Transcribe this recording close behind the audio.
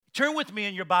Turn with me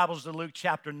in your Bibles to Luke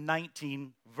chapter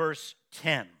 19, verse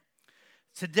 10.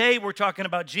 Today we're talking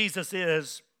about Jesus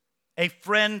is a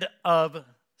friend of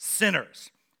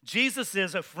sinners. Jesus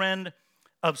is a friend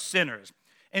of sinners.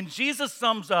 And Jesus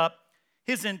sums up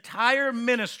his entire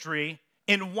ministry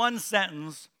in one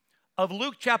sentence of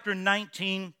Luke chapter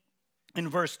 19 and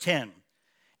verse 10.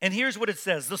 And here's what it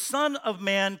says. The Son of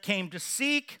Man came to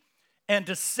seek and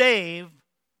to save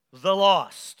the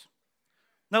lost.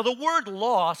 Now, the word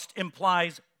lost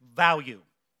implies value.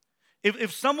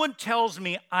 If someone tells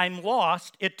me I'm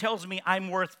lost, it tells me I'm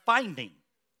worth finding.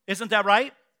 Isn't that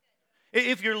right?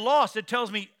 If you're lost, it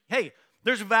tells me, hey,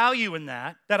 there's value in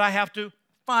that I have to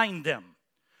find them.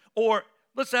 Or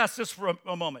let's ask this for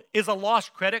a moment. Is a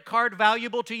lost credit card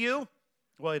valuable to you?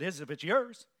 Well, it is if it's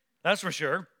yours. That's for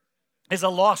sure. Is a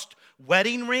lost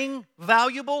wedding ring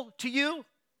valuable to you?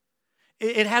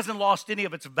 It hasn't lost any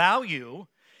of its value.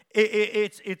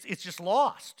 It's just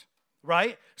lost,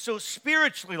 right? So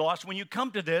spiritually lost, when you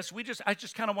come to this, I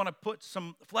just kind of want to put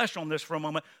some flesh on this for a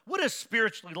moment. What does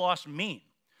spiritually lost mean?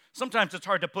 Sometimes it's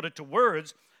hard to put it to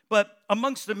words, but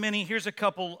amongst the many, here's a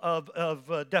couple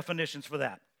of definitions for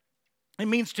that. It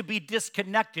means to be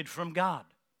disconnected from God.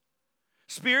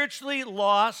 Spiritually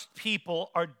lost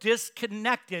people are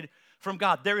disconnected from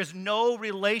God. There is no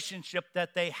relationship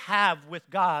that they have with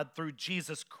God through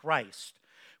Jesus Christ.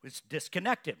 It's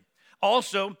disconnected.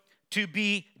 Also, to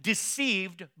be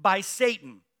deceived by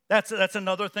Satan. That's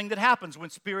another thing that happens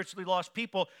when spiritually lost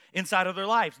people inside of their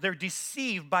lives. They're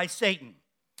deceived by Satan.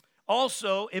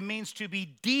 Also, it means to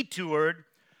be detoured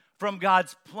from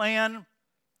God's plan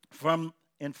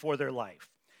and for their life.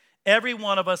 Every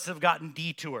one of us have gotten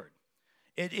detoured.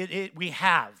 We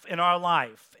have in our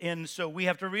life. And so we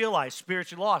have to realize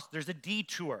spiritually lost, there's a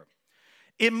detour.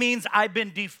 It means I've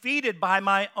been defeated by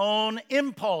my own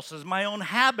impulses, my own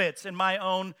habits, and my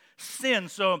own sin.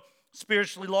 So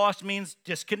spiritually lost means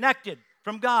disconnected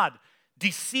from God,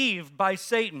 deceived by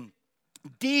Satan,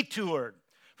 detoured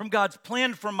from God's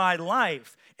plan for my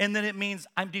life. And then it means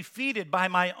I'm defeated by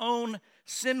my own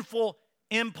sinful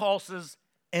impulses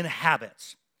and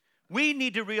habits. We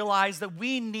need to realize that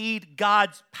we need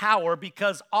God's power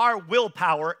because our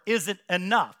willpower isn't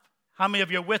enough. How many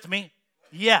of you are with me?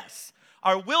 Yes.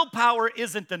 Our willpower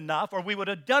isn't enough, or we would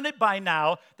have done it by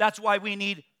now. That's why we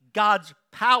need God's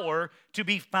power to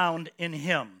be found in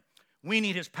Him. We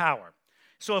need His power.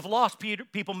 So if lost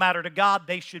people matter to God,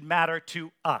 they should matter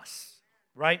to us,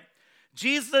 right?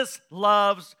 Jesus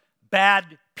loves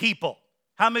bad people.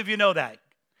 How many of you know that?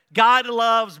 God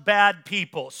loves bad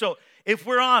people. So if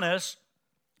we're honest,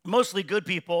 mostly good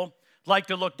people like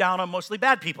to look down on mostly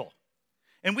bad people.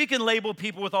 And we can label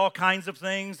people with all kinds of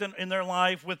things in their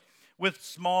life with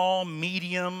small,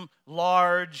 medium,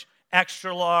 large,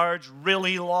 extra large,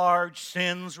 really large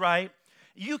sins, right?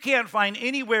 You can't find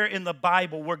anywhere in the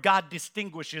Bible where God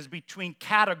distinguishes between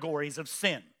categories of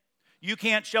sin. You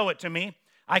can't show it to me.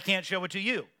 I can't show it to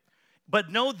you.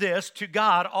 But know this, to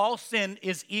God, all sin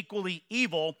is equally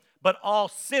evil, but all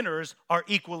sinners are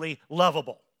equally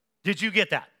lovable. Did you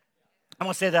get that? I'm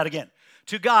going to say that again.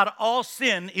 To God, all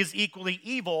sin is equally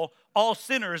evil. All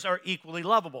sinners are equally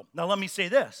lovable. Now, let me say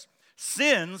this.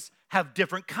 Sins have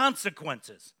different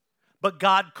consequences, but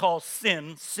God calls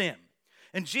sin, sin.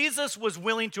 And Jesus was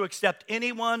willing to accept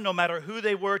anyone, no matter who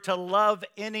they were, to love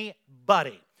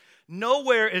anybody.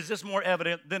 Nowhere is this more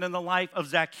evident than in the life of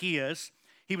Zacchaeus.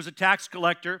 He was a tax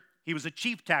collector. He was a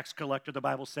chief tax collector, the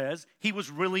Bible says. He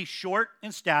was really short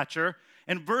in stature.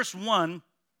 And verse 1,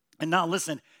 and now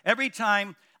listen, every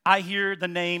time I hear the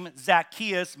name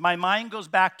Zacchaeus, my mind goes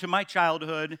back to my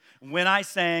childhood when I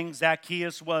sang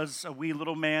Zacchaeus was a wee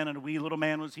little man, and a wee little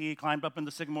man was he, climbed up in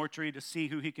the sycamore tree to see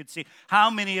who he could see.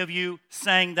 How many of you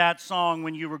sang that song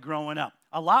when you were growing up?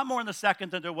 A lot more in the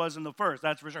second than there was in the first,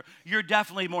 that's for sure. You're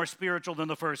definitely more spiritual than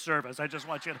the first service. I just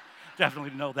want you to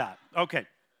definitely know that. Okay,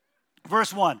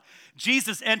 verse 1.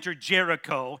 Jesus entered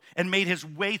Jericho and made his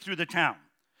way through the town.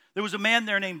 There was a man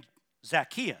there named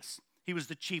Zacchaeus. He was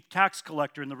the chief tax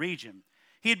collector in the region.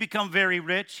 He had become very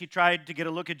rich. He tried to get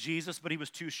a look at Jesus, but he was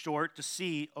too short to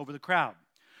see over the crowd.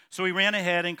 So he ran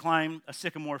ahead and climbed a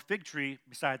sycamore fig tree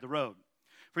beside the road,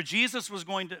 for Jesus was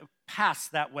going to pass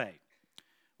that way.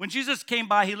 When Jesus came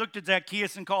by, he looked at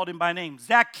Zacchaeus and called him by name.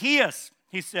 Zacchaeus,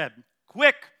 he said,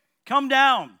 quick, come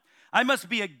down. I must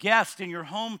be a guest in your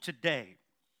home today.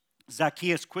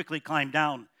 Zacchaeus quickly climbed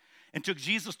down and took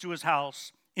Jesus to his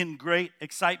house in great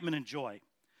excitement and joy.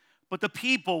 But the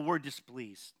people were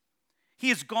displeased. He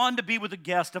has gone to be with a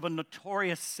guest of a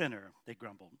notorious sinner, they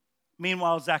grumbled.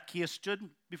 Meanwhile, Zacchaeus stood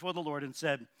before the Lord and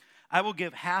said, I will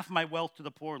give half my wealth to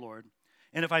the poor, Lord.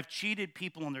 And if I've cheated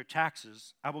people on their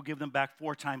taxes, I will give them back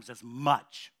 4 times as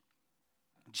much.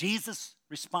 Jesus'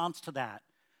 response to that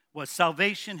was,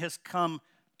 salvation has come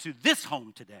to this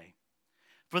home today.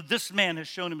 For this man has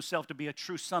shown himself to be a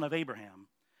true son of Abraham.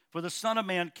 For the Son of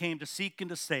Man came to seek and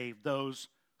to save those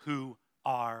who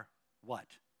are what?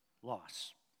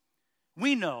 Lost.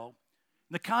 We know,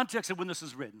 in the context of when this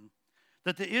is written,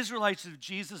 that the Israelites of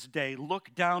Jesus' day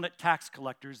looked down at tax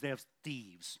collectors as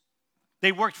thieves.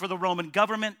 They worked for the Roman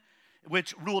government,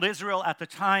 which ruled Israel at the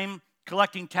time,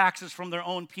 collecting taxes from their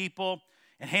own people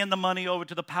and hand the money over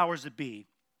to the powers that be.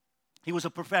 He was a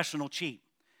professional cheat.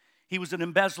 He was an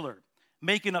embezzler,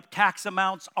 making up tax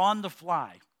amounts on the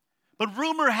fly. But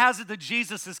rumor has it that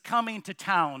Jesus is coming to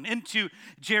town, into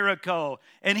Jericho,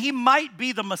 and he might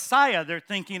be the Messiah. They're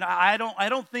thinking. I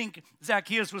don't think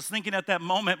Zacchaeus was thinking at that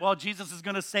moment, well, Jesus is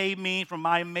going to save me from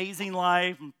my amazing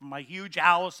life, from my huge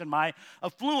house and my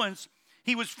affluence.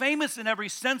 He was famous in every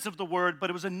sense of the word, but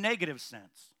it was a negative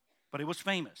sense. But he was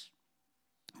famous.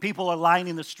 People are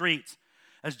lining the streets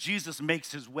as Jesus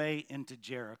makes his way into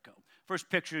Jericho. First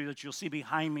picture that you'll see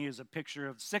behind me is a picture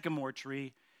of the sycamore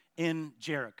tree in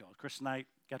Jericho. Chris and I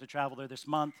got to travel there this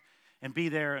month and be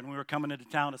there, and we were coming into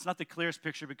town. It's not the clearest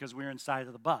picture because we were inside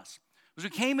of the bus. As we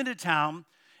came into town,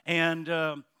 and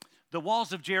the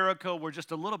walls of Jericho were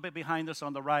just a little bit behind us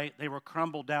on the right. They were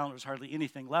crumbled down. There was hardly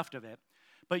anything left of it.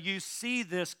 But you see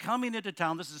this coming into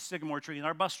town. This is a sycamore tree, and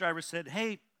our bus driver said,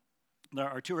 hey,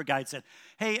 our tour guide said,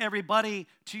 hey, everybody,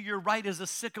 to your right is a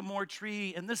sycamore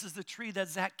tree, and this is the tree that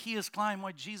Zacchaeus climbed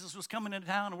while Jesus was coming into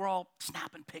town, and we're all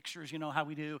snapping pictures, you know how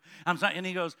we do. And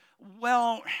he goes,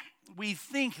 well, we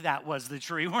think that was the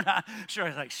tree. We're not sure. I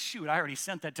was like, shoot, I already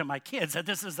sent that to my kids that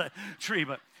this is the tree,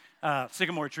 but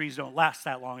sycamore trees don't last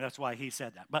that long. That's why he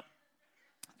said that. But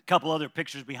a couple other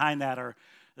pictures behind that are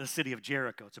the city of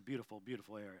Jericho. It's a beautiful,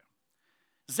 beautiful area.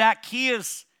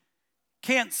 Zacchaeus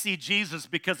can't see Jesus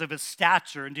because of his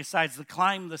stature and decides to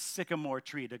climb the sycamore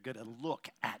tree to get a look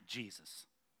at Jesus.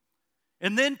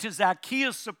 And then to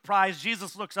Zacchaeus' surprise,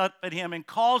 Jesus looks up at him and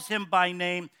calls him by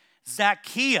name,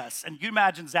 Zacchaeus. And you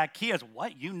imagine Zacchaeus,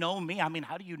 what, you know me? I mean,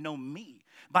 how do you know me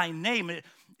by name?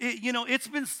 It's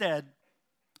been said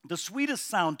the sweetest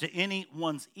sound to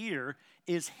anyone's ear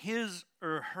is his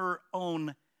or her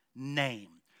own name.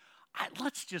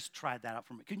 Let's just try that out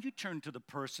for me. Can you turn to the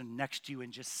person next to you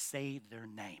and just say their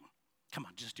name? Come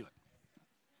on, just do it.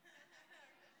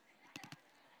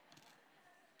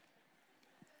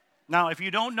 Now, if you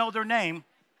don't know their name,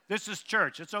 this is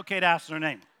church. It's okay to ask their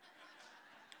name.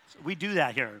 So we do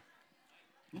that here.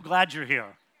 I'm glad you're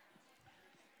here.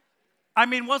 I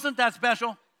mean, wasn't that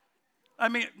special? I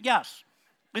mean, yes.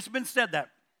 It's been said that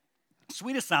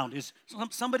sweetest sound is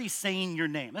somebody saying your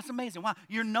name. That's amazing. Wow,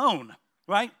 you're known.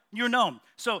 Right? You're known.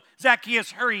 So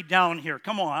Zacchaeus hurried down here.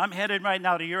 Come on, I'm headed right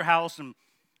now to your house. And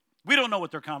we don't know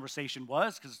what their conversation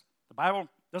was because the Bible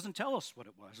doesn't tell us what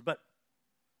it was. But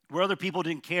where other people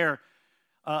didn't care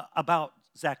about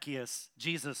Zacchaeus,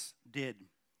 Jesus did.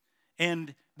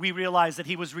 And we realize that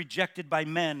he was rejected by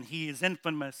men. He is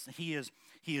infamous. He is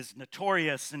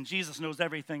notorious. And Jesus knows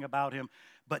everything about him,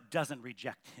 but doesn't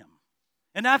reject him.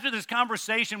 And after this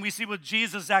conversation, we see with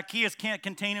Jesus, Zacchaeus can't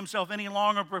contain himself any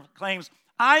longer, proclaims,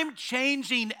 I'm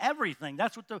changing everything.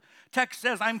 That's what the text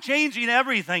says. I'm changing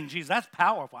everything, Jesus. That's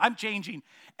powerful. I'm changing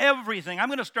everything. I'm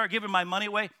going to start giving my money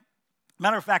away.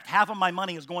 Matter of fact, half of my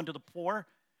money is going to the poor,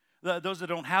 those that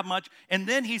don't have much. And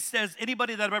then he says,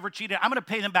 anybody that I've ever cheated, I'm going to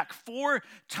pay them back 4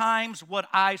 times what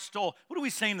I stole. What are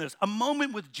we saying this? A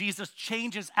moment with Jesus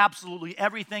changes absolutely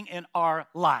everything in our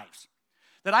lives.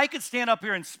 That I could stand up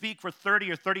here and speak for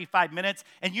 30 or 35 minutes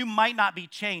and you might not be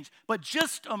changed. But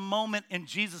just a moment in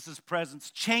Jesus' presence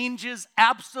changes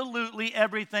absolutely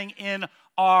everything in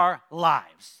our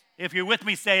lives. If you're with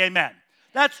me, say amen.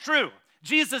 That's true.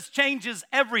 Jesus changes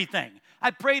everything.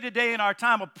 I pray today in our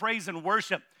time of praise and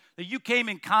worship that you came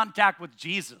in contact with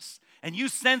Jesus and you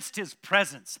sensed his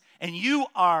presence and you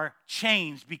are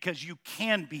changed because you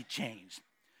can be changed.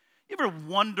 You ever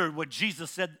wondered what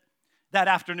Jesus said that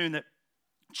afternoon that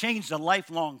changed a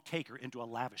lifelong taker into a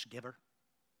lavish giver?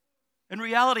 In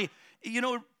reality,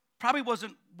 it probably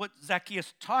wasn't what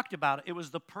Zacchaeus talked about. It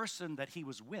was the person that he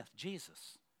was with,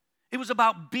 Jesus. It was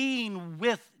about being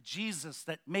with Jesus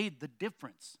that made the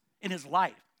difference in his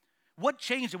life. What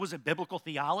changed it? Was it biblical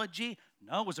theology?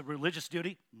 No. Was it religious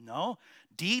duty? No.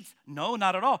 Deeds? No,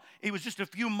 not at all. It was just a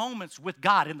few moments with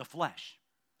God in the flesh.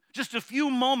 Just a few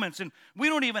moments, and we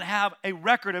don't even have a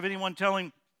record of anyone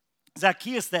telling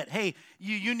Zacchaeus that, hey,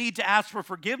 you need to ask for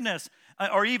forgiveness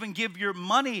or even give your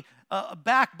money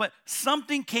back. But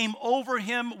something came over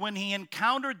him when he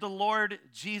encountered the Lord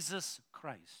Jesus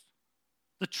Christ.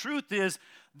 The truth is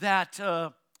that,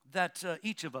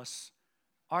 each of us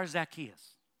are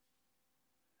Zacchaeus.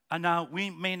 And now we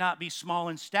may not be small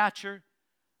in stature,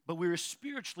 but we're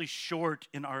spiritually short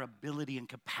in our ability and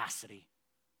capacity.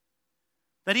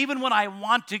 That even when I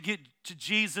want to get to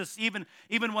Jesus, even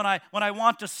when I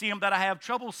want to see him, that I have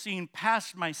trouble seeing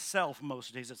past myself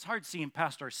most days. It's hard seeing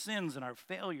past our sins and our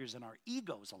failures and our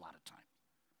egos a lot of times.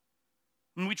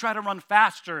 When we try to run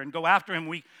faster and go after him,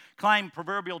 we climb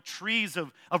proverbial trees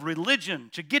of religion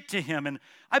to get to him. And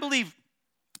I believe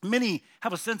many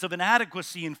have a sense of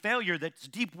inadequacy and failure that's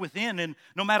deep within. And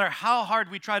no matter how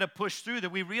hard we try to push through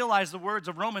that, we realize the words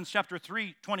of Romans chapter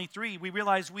 3:23. We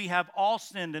realize we have all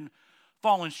sinned and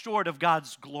fallen short of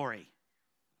God's glory.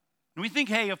 And we think,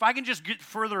 hey, if I can just get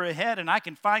further ahead and I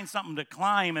can find something to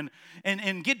climb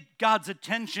and get God's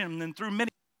attention, and through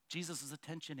many, Jesus'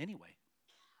 attention anyway.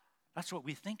 That's what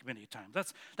we think many times.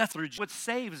 That's what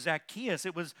saved Zacchaeus.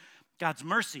 It was God's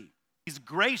mercy. He's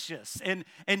gracious, and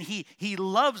he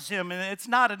loves him, and it's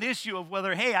not an issue of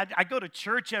whether, hey, I go to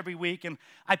church every week, and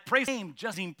I pray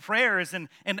just in prayers, and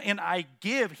I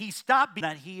give. He stopped being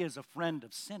that he is a friend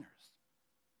of sinners.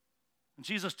 And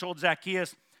Jesus told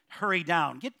Zacchaeus, hurry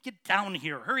down, get down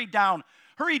here, hurry down,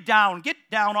 get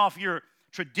down off your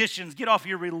traditions, get off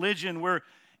your religion where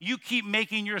you keep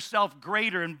making yourself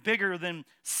greater and bigger than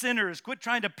sinners. Quit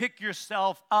trying to pick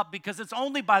yourself up, because it's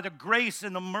only by the grace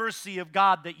and the mercy of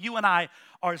God that you and I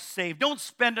are saved. Don't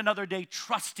spend another day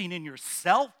trusting in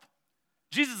yourself.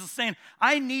 Jesus is saying,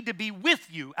 I need to be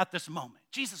with you at this moment.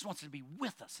 Jesus wants to be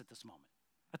with us at this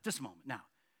moment now.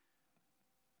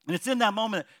 And it's in that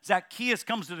moment that Zacchaeus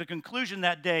comes to the conclusion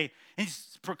that day, and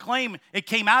he's proclaimed, it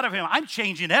came out of him, I'm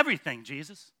changing everything,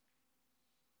 Jesus.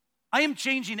 I am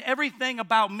changing everything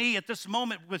about me at this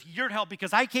moment with your help,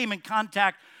 because I came in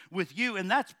contact with you, and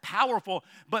that's powerful.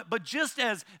 But just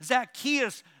as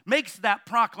Zacchaeus makes that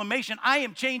proclamation, I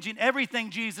am changing everything,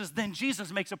 Jesus, then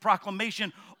Jesus makes a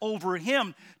proclamation over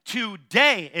him.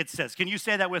 Today, it says, can you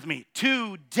say that with me?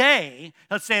 Today,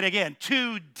 let's say it again.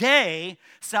 Today,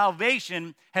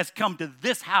 salvation has come to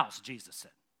this house, Jesus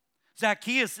said.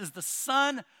 Zacchaeus is the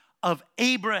son of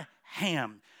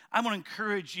Abraham. I want to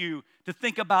encourage you to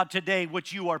think about today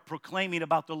what you are proclaiming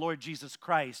about the Lord Jesus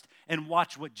Christ, and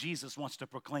watch what Jesus wants to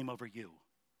proclaim over you.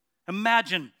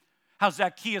 Imagine how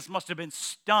Zacchaeus must have been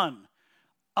stunned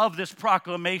of this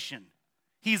proclamation.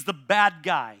 He's the bad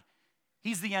guy.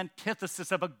 He's the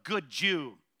antithesis of a good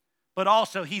Jew, but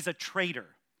also he's a traitor.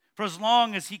 For as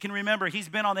long as he can remember, he's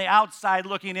been on the outside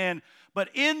looking in, but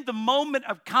in the moment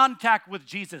of contact with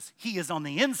Jesus, he is on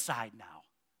the inside now,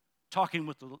 talking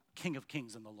with the King of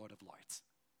Kings and the Lord of Lords.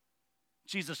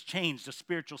 Jesus changed the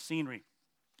spiritual scenery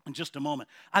in just a moment.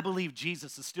 I believe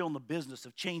Jesus is still in the business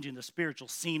of changing the spiritual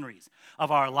sceneries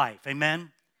of our life.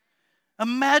 Amen?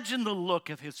 Imagine the look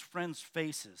of his friends'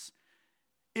 faces.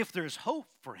 If there's hope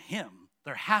for him,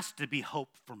 there has to be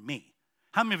hope for me.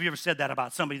 How many of you ever said that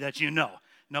about somebody that you know?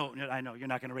 No, I know you're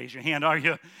not going to raise your hand, are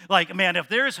you? Like, man, if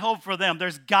there's hope for them,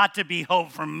 there's got to be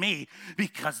hope for me,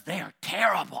 because they are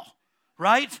terrible,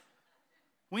 right?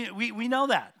 We know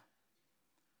that.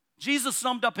 Jesus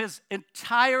summed up his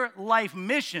entire life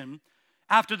mission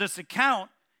after this account.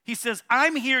 He says,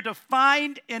 I'm here to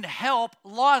find and help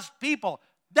lost people.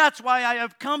 That's why I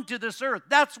have come to this earth.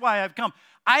 That's why I've come.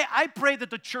 I pray that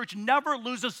the church never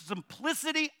loses the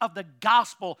simplicity of the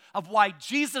gospel of why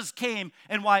Jesus came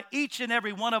and why each and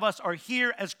every one of us are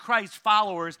here as Christ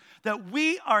followers, that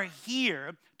we are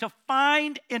here to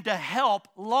find and to help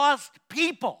lost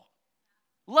people.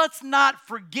 Let's not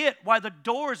forget why the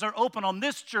doors are open on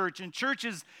this church and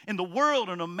churches in the world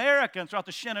and America and throughout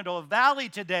the Shenandoah Valley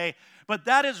today. But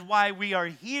that is why we are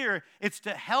here. It's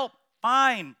to help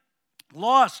find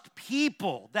lost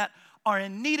people that are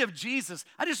in need of Jesus.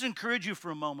 I just encourage you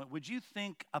for a moment. Would you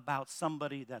think about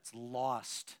somebody that's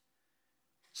lost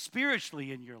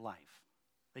spiritually in your life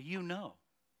that you know?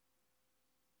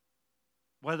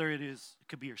 Whether it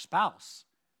could be your spouse.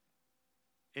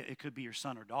 It could be your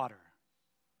son or daughter.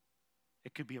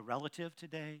 It could be a relative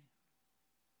today,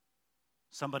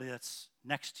 somebody that's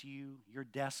next to you, your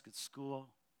desk at school.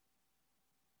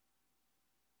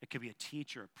 It could be a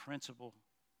teacher, a principal,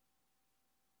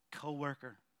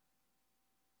 coworker.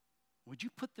 Would you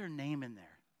put their name in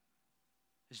there?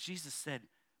 As Jesus said,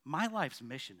 my life's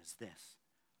mission is this.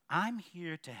 I'm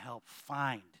here to help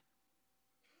find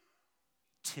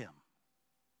Tim.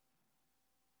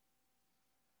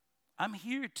 I'm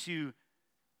here to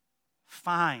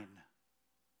find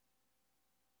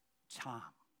Tom.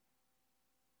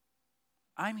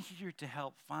 I'm here to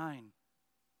help find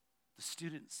the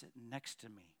student sitting next to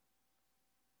me,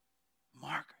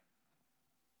 Margaret.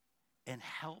 and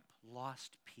help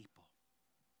lost people.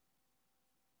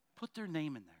 Put their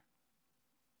name in there.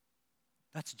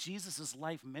 That's Jesus'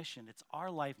 life mission. It's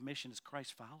our life mission as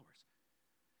Christ followers.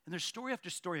 And there's story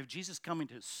after story of Jesus coming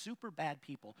to super bad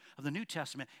people of the New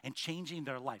Testament and changing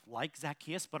their life, like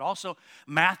Zacchaeus, but also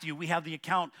Matthew. We have the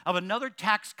account of another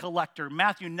tax collector.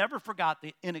 Matthew never forgot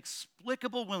the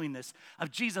inexplicable willingness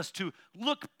of Jesus to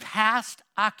look past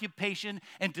occupation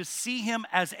and to see him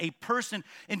as a person.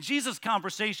 In Jesus'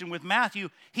 conversation with Matthew,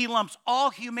 he lumps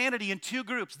all humanity in two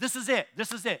groups. This is it.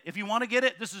 This is it. If you want to get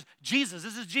it, this is Jesus.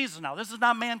 This is Jesus now. This is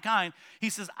not mankind.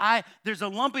 He says, there's a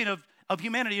lumping of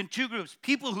humanity in two groups.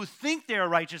 People who think they are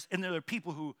righteous, and there are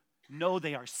people who know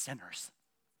they are sinners.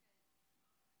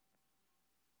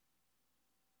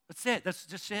 That's it. That's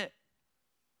just it.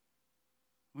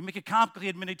 We make it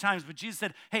complicated many times, but Jesus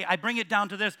said, hey, I bring it down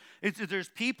to this. There's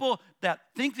people that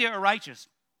think they are righteous,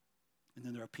 and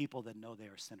then there are people that know they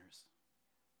are sinners.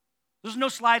 There's no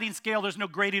sliding scale. There's no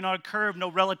grading on a curve,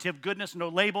 no relative goodness, no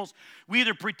labels. We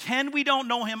either pretend we don't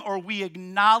know him or we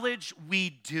acknowledge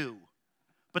we do.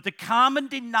 But the common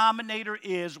denominator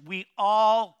is we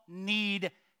all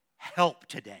need help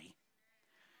today.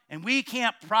 And we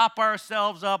can't prop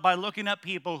ourselves up by looking at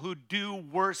people who do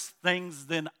worse things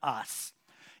than us.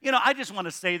 You know, I just want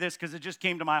to say this because it just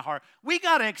came to my heart. We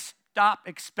got to stop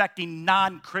expecting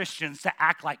non-Christians to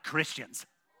act like Christians.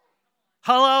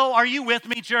 Hello, are you with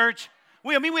me, church?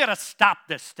 We got to stop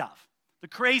this stuff. The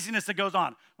craziness that goes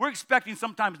on. We're expecting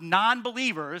sometimes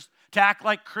non-believers to act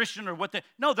like Christian or what they...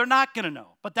 No, they're not going to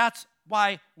know. But that's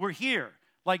why we're here.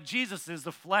 Like Jesus is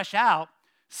the flesh out,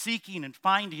 seeking and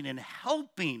finding and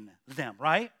helping them,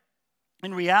 right?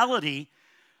 In reality,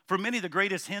 for many, the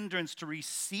greatest hindrance to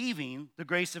receiving the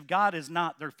grace of God is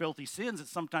not their filthy sins. It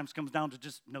sometimes comes down to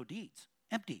just no deeds,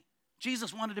 empty.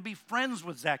 Jesus wanted to be friends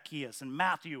with Zacchaeus and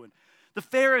Matthew and the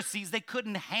Pharisees. They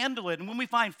couldn't handle it. And when we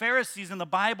find Pharisees in the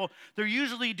Bible, they're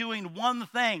usually doing one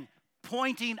thing,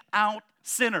 pointing out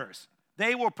sinners.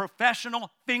 They were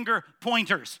professional finger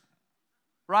pointers,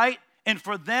 right? And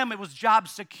for them, it was job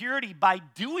security by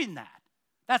doing that.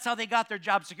 That's how they got their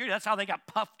job security. That's how they got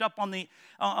puffed up on the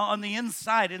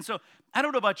inside. And so I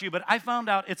don't know about you, but I found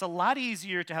out it's a lot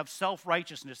easier to have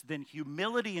self-righteousness than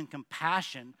humility and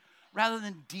compassion rather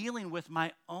than dealing with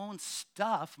my own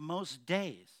stuff most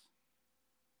days.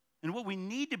 And what we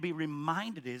need to be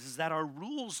reminded is that our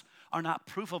rules are not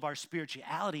proof of our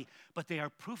spirituality, but they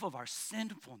are proof of our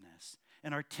sinfulness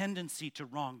and our tendency to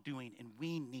wrongdoing, and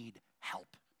we need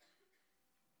help.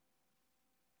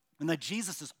 And that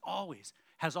Jesus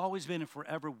has always been and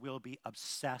forever will be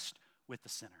obsessed with the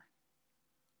sinner.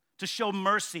 To show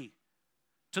mercy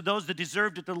to those that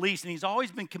deserved it the least, and he's always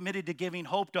been committed to giving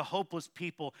hope to hopeless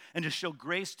people and to show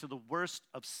grace to the worst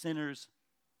of sinners,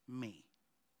 me.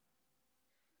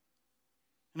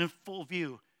 And in full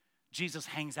view, Jesus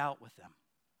hangs out with them.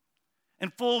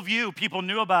 In full view, people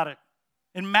knew about it.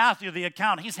 In Matthew, the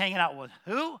account, he's hanging out with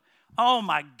who? Oh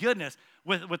my goodness,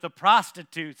 with the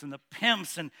prostitutes and the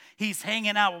pimps, and he's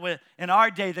hanging out with, in our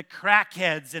day, the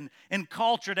crackheads. And in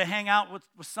culture, to hang out with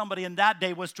somebody in that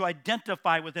day was to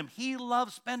identify with them. He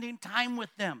loved spending time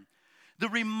with them. The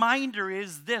reminder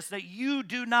is this, that you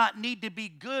do not need to be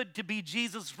good to be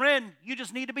Jesus' friend. You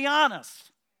just need to be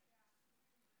honest.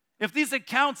 If these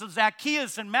accounts of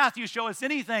Zacchaeus and Matthew show us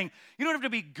anything, you don't have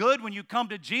to be good when you come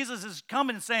to Jesus. Is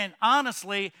coming and saying,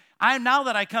 honestly, now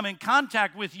that I come in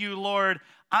contact with you, Lord,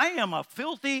 I am a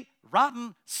filthy,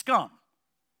 rotten scum.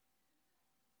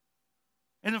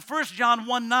 And in 1 John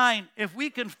 1:9, if we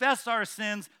confess our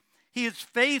sins, he is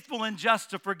faithful and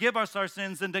just to forgive us our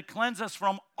sins and to cleanse us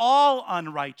from all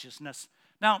unrighteousness.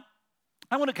 Now,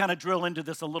 I want to kind of drill into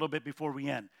this a little bit before we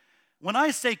end. When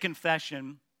I say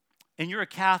confession, and you're a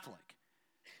Catholic,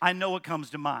 I know what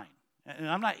comes to mind. And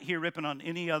I'm not here ripping on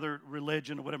any other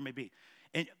religion or whatever it may be.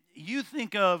 And you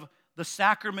think of the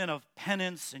sacrament of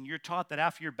penance, and you're taught that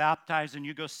after you're baptized and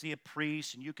you go see a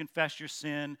priest and you confess your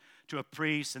sin to a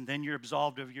priest and then you're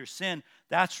absolved of your sin.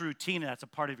 That's routine, and that's a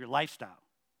part of your lifestyle.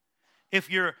 If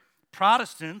you're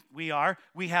Protestant, we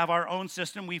have our own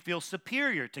system. We feel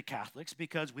superior to Catholics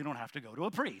because we don't have to go to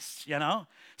a priest, you know?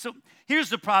 So here's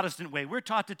the Protestant way. We're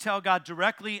taught to tell God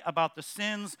directly about the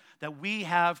sins that we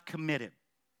have committed.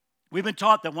 We've been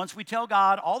taught that once we tell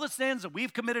God all the sins that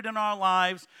we've committed in our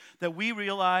lives, that we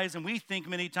realize and we think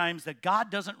many times that God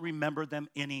doesn't remember them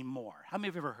anymore. How many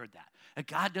of you have ever heard that? That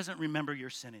God doesn't remember your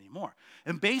sin anymore.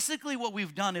 And basically what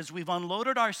we've done is we've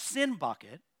unloaded our sin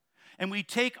bucket and we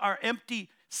take our empty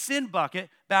sin bucket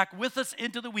back with us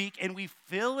into the week, and we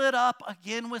fill it up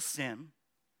again with sin,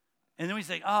 And then we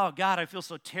say, oh, God, I feel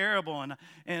so terrible, and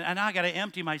now I got to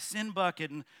empty my sin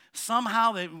bucket. And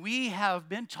somehow that we have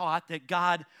been taught that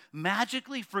God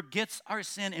magically forgets our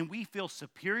sin, and we feel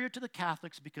superior to the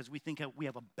Catholics because we think that we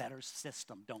have a better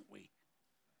system, don't we?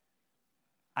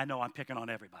 I know I'm picking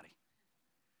on everybody.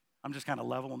 I'm just kind of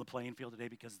leveling the playing field today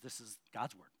because this is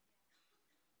God's word.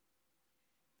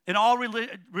 In all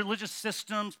religious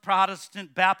systems,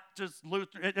 Protestant, Baptist,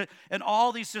 Lutheran, in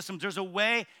all these systems, there's a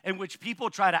way in which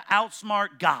people try to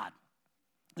outsmart God.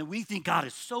 And we think God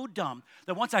is so dumb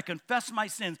that once I confess my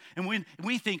sins, and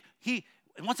we think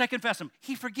once I confess them,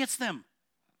 he forgets them,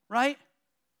 right?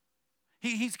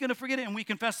 He's going to forget it, and we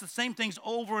confess the same things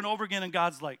over and over again, and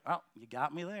God's like, oh, you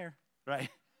got me there, right?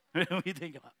 We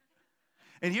think about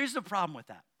it. And here's the problem with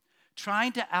that.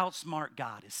 Trying to outsmart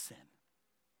God is sin.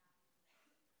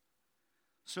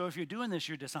 So if you're doing this,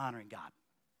 you're dishonoring God.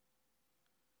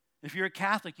 If you're a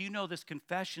Catholic, you know this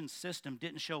confession system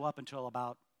didn't show up until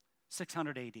about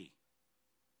 600 AD.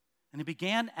 And it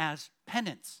began as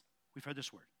penance. We've heard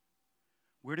this word.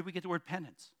 Where did we get the word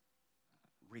penance?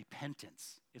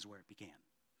 Repentance is where it began.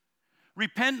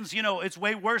 Repentance, it's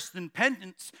way worse than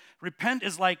penance. Repent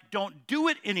is like, don't do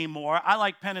it anymore. I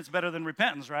like penance better than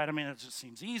repentance, right? I mean, it just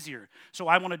seems easier. So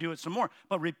I want to do it some more.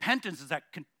 But repentance is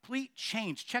that complete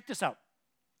change. Check this out.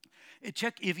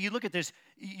 If you look at this,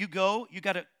 you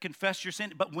got to confess your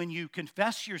sin. But when you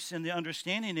confess your sin, the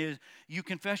understanding is you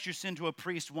confess your sin to a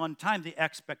priest one time. The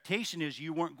expectation is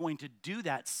you weren't going to do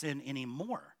that sin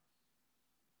anymore.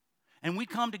 And we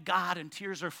come to God and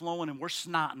tears are flowing and we're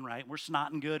snotting, right? We're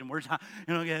snotting good and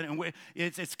we're,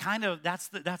 it's kind of, that's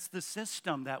the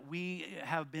system that we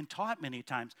have been taught many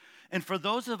times. And for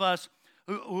those of us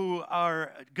who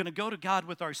are going to go to God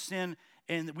with our sin,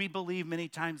 and we believe many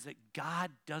times that God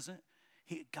doesn't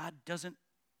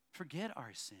forget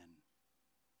our sin.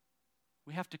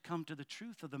 We have to come to the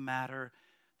truth of the matter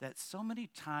that so many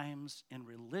times in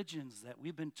religions that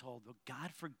we've been told, well,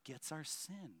 God forgets our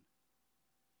sin.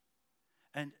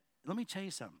 And let me tell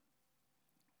you something.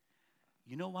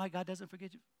 You know why God doesn't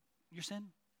forget your sin?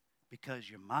 Because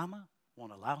your mama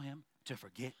won't allow him to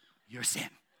forget your sin.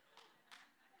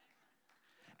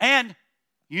 And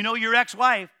your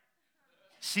ex-wife,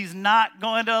 she's not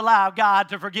going to allow God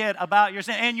to forget about your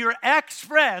sin. And your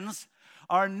ex-friends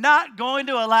are not going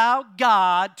to allow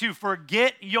God to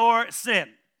forget your sin.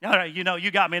 All right,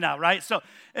 you got me now, right? So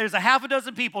there's a half a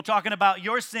dozen people talking about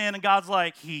your sin, and God's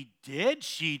like, he did?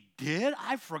 She did?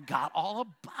 I forgot all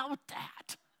about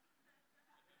that.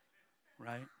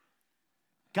 Right?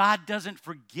 God doesn't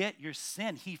forget your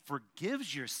sin. He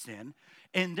forgives your sin.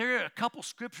 And there are a couple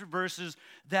scripture verses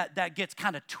that gets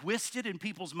kind of twisted in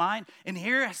people's mind. And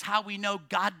here's how we know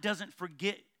God doesn't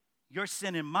forget your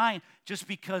sin and mine, just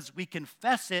because we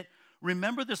confess it.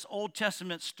 Remember this Old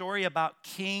Testament story about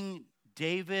King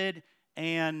David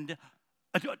and,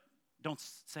 don't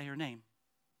say her name.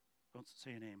 Don't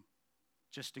say her name,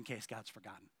 just in case God's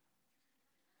forgotten.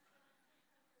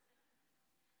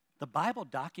 The Bible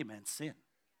documents sin,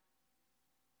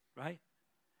 right?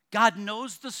 God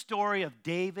knows the story of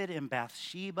David and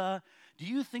Bathsheba. Do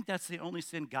you think that's the only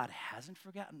sin God hasn't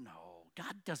forgotten? No,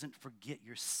 God doesn't forget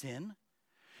your sin.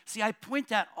 See, I point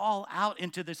that all out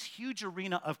into this huge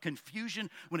arena of confusion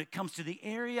when it comes to the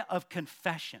area of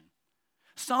confession.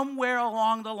 Somewhere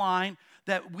along the line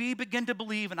that we begin to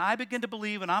believe, and I begin to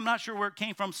believe, and I'm not sure where it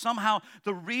came from, somehow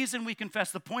the reason we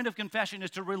confess, the point of confession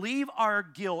is to relieve our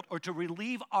guilt or to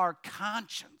relieve our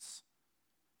conscience.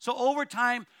 So over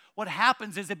time, what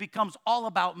happens is it becomes all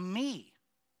about me.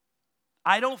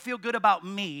 I don't feel good about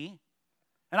me,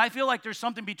 and I feel like there's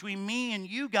something between me and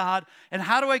you, God, and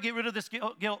how do I get rid of this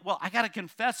guilt? Well, I got to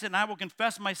confess it, and I will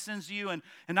confess my sins to you, and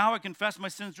now I confess my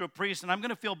sins to a priest, and I'm going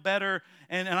to feel better,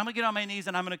 and I'm going to get on my knees,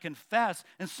 and I'm going to confess,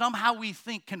 and somehow we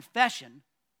think confession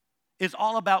is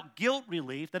all about guilt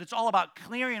relief, that it's all about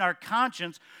clearing our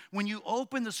conscience. When you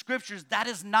open the scriptures, that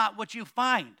is not what you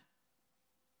find.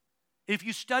 If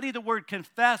you study the word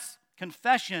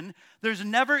confession, there's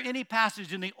never any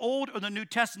passage in the Old or the New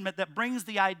Testament that brings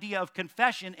the idea of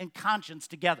confession and conscience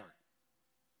together.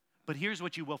 But here's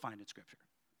what you will find in Scripture.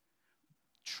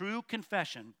 True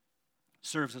confession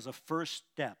serves as a first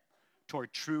step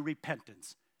toward true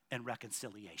repentance and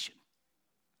reconciliation.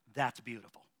 That's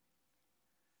beautiful.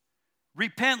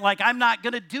 Repent like I'm not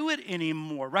going to do it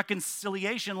anymore.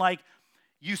 Reconciliation like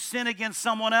you sin against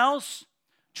someone else.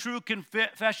 True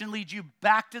confession leads you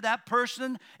back to that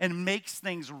person and makes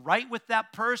things right with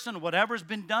that person, whatever's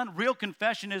been done. Real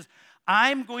confession is,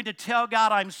 I'm going to tell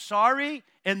God I'm sorry,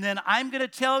 and then I'm going to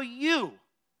tell you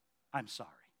I'm sorry.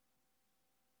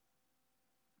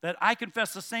 That I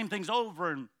confess the same things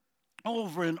over and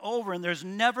over and over, and there's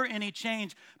never any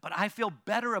change, but I feel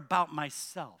better about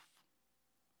myself.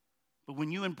 But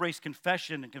when you embrace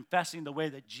confession and confessing the way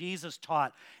that Jesus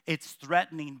taught, it's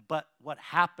threatening, but what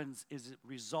happens is it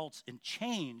results in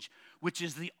change, which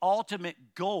is the ultimate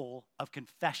goal of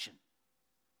confession.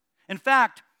 In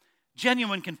fact,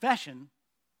 genuine confession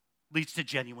leads to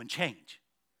genuine change.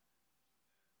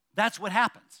 That's what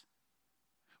happens.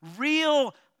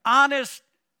 Real, honest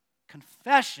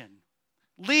confession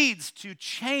leads to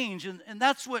change, and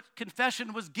that's what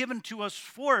confession was given to us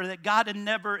for, that God had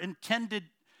never intended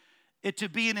it to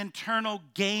be an internal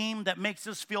game that makes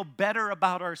us feel better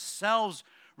about ourselves.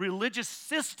 Religious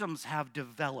systems have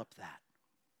developed that.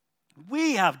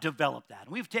 We have developed that.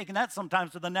 We've taken that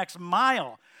sometimes to the next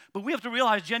mile. But we have to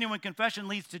realize genuine confession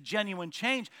leads to genuine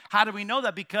change. How do we know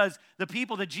that? Because the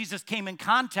people that Jesus came in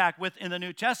contact with in the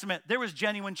New Testament, there was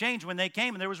genuine change when they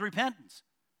came, and there was repentance.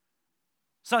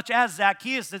 Such as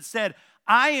Zacchaeus that said,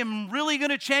 I am really going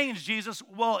to change, Jesus.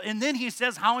 Well, and then he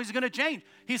says how he's going to change.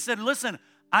 He said, listen,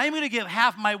 I'm going to give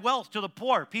half my wealth to the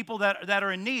poor, people that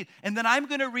are in need, and then I'm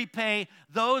going to repay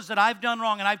those that I've done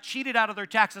wrong and I've cheated out of their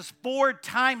taxes 4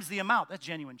 times the amount. That's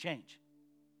genuine change.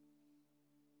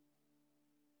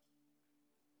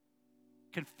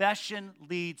 Confession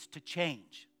leads to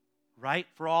change, right?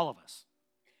 For all of us.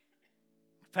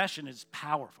 Confession is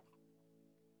powerful.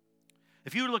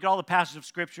 If you look at all the passages of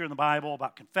Scripture in the Bible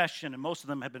about confession, and most of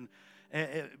them have been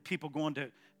people going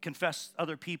to confess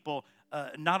other people,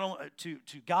 not only to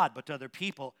God, but to other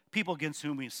people, people against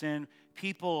whom we sin,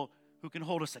 people who can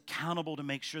hold us accountable to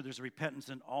make sure there's repentance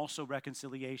and also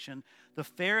reconciliation. The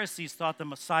Pharisees thought the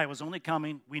Messiah was only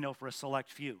coming, we know, for a select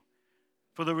few,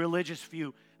 for the religious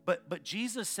few. But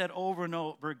Jesus said over and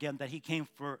over again that he came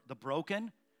for the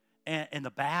broken and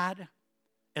the bad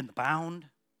and the bound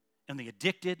and the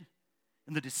addicted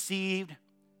and the deceived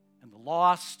and the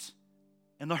lost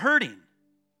and the hurting.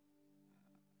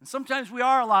 And sometimes we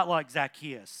are a lot like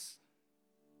Zacchaeus.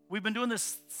 We've been doing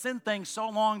this sin thing so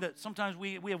long that sometimes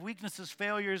we have weaknesses,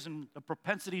 failures, and a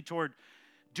propensity toward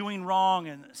doing wrong,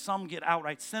 and some get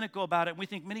outright cynical about it. We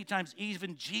think many times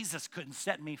even Jesus couldn't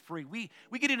set me free.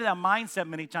 We get into that mindset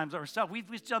many times ourselves.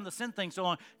 We've done the sin thing so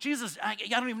long. Jesus, I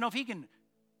don't even know if he can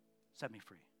set me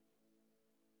free.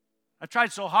 I've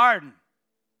tried so hard, and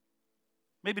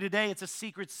maybe today it's a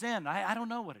secret sin. I don't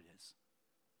know what it is.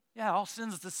 Yeah, all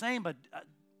sins is the same, but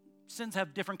sins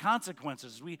have different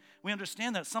consequences. We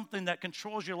understand that something that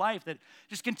controls your life, that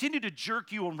just continue to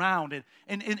jerk you around.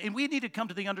 And we need to come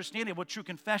to the understanding of what true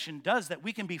confession does, that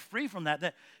we can be free from that.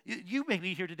 That you may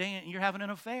be here today and you're having an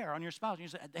affair on your spouse. And you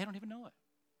say, they don't even know it.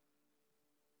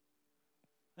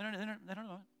 They don't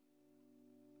know it.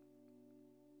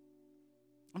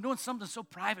 I'm doing something so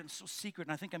private and so secret,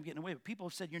 and I think I'm getting away. But people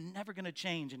have said, you're never going to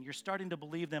change, and you're starting to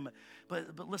believe them.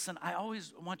 But listen, I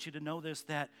always want you to know this,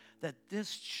 that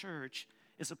this church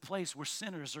is a place where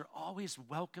sinners are always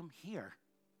welcome here.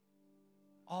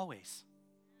 Always.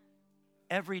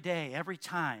 Every day, every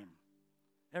time,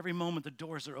 every moment the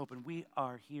doors are open, we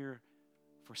are here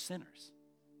for sinners.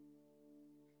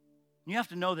 You have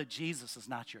to know that Jesus is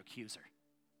not your accuser.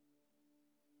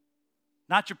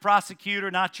 Not your prosecutor,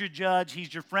 not your judge.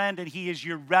 He's your friend, and he is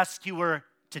your rescuer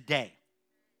today.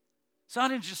 So I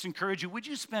didn't just encourage you, would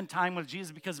you spend time with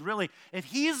Jesus? Because really, if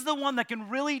he's the one that can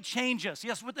really change us,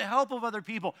 yes, with the help of other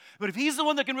people, but if he's the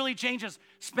one that can really change us,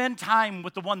 spend time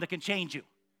with the one that can change you.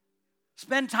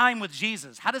 Spend time with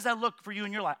Jesus. How does that look for you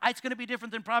in your life? It's going to be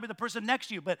different than probably the person next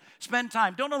to you, but spend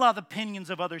time. Don't allow the opinions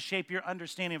of others shape your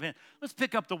understanding of him. Let's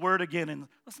pick up the word again, and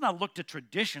let's not look to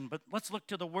tradition, but let's look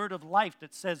to the word of life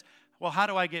that says, well, how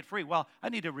do I get free? Well, I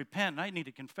need to repent, and I need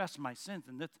to confess my sins,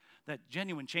 and that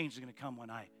genuine change is going to come when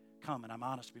I come and I'm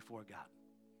honest before God.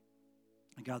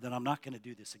 And God, that I'm not going to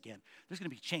do this again. There's going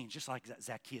to be change, just like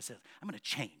Zacchaeus says. I'm going to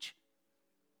change.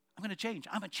 I'm going to change.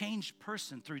 I'm a changed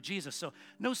person through Jesus. So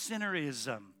no sinner is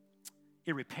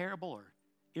irreparable or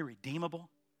irredeemable.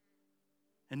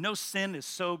 And no sin is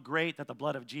so great that the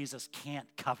blood of Jesus can't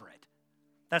cover it.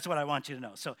 That's what I want you to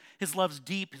know. So his love's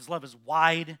deep. His love is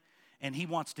wide. And he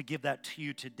wants to give that to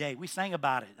you today. We sang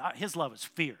about it. His love is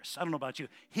fierce. I don't know about you.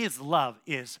 His love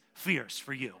is fierce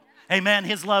for you. Amen.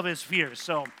 His love is fierce.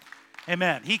 So,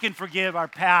 amen. He can forgive our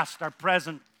past, our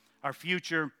present, our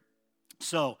future.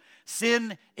 So,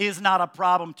 sin is not a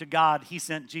problem to God. He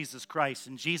sent Jesus Christ,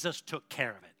 and Jesus took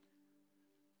care of it.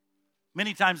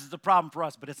 Many times it's a problem for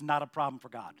us, but it's not a problem for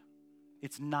God.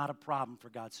 It's not a problem for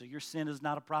God. So your sin is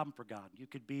not a problem for God. You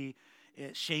could be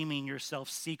shaming yourself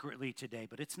secretly today,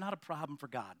 but it's not a problem for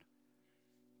God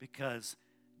because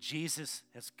Jesus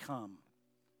has come,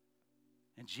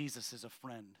 and Jesus is a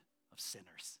friend of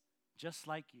sinners, just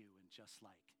like you and just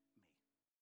like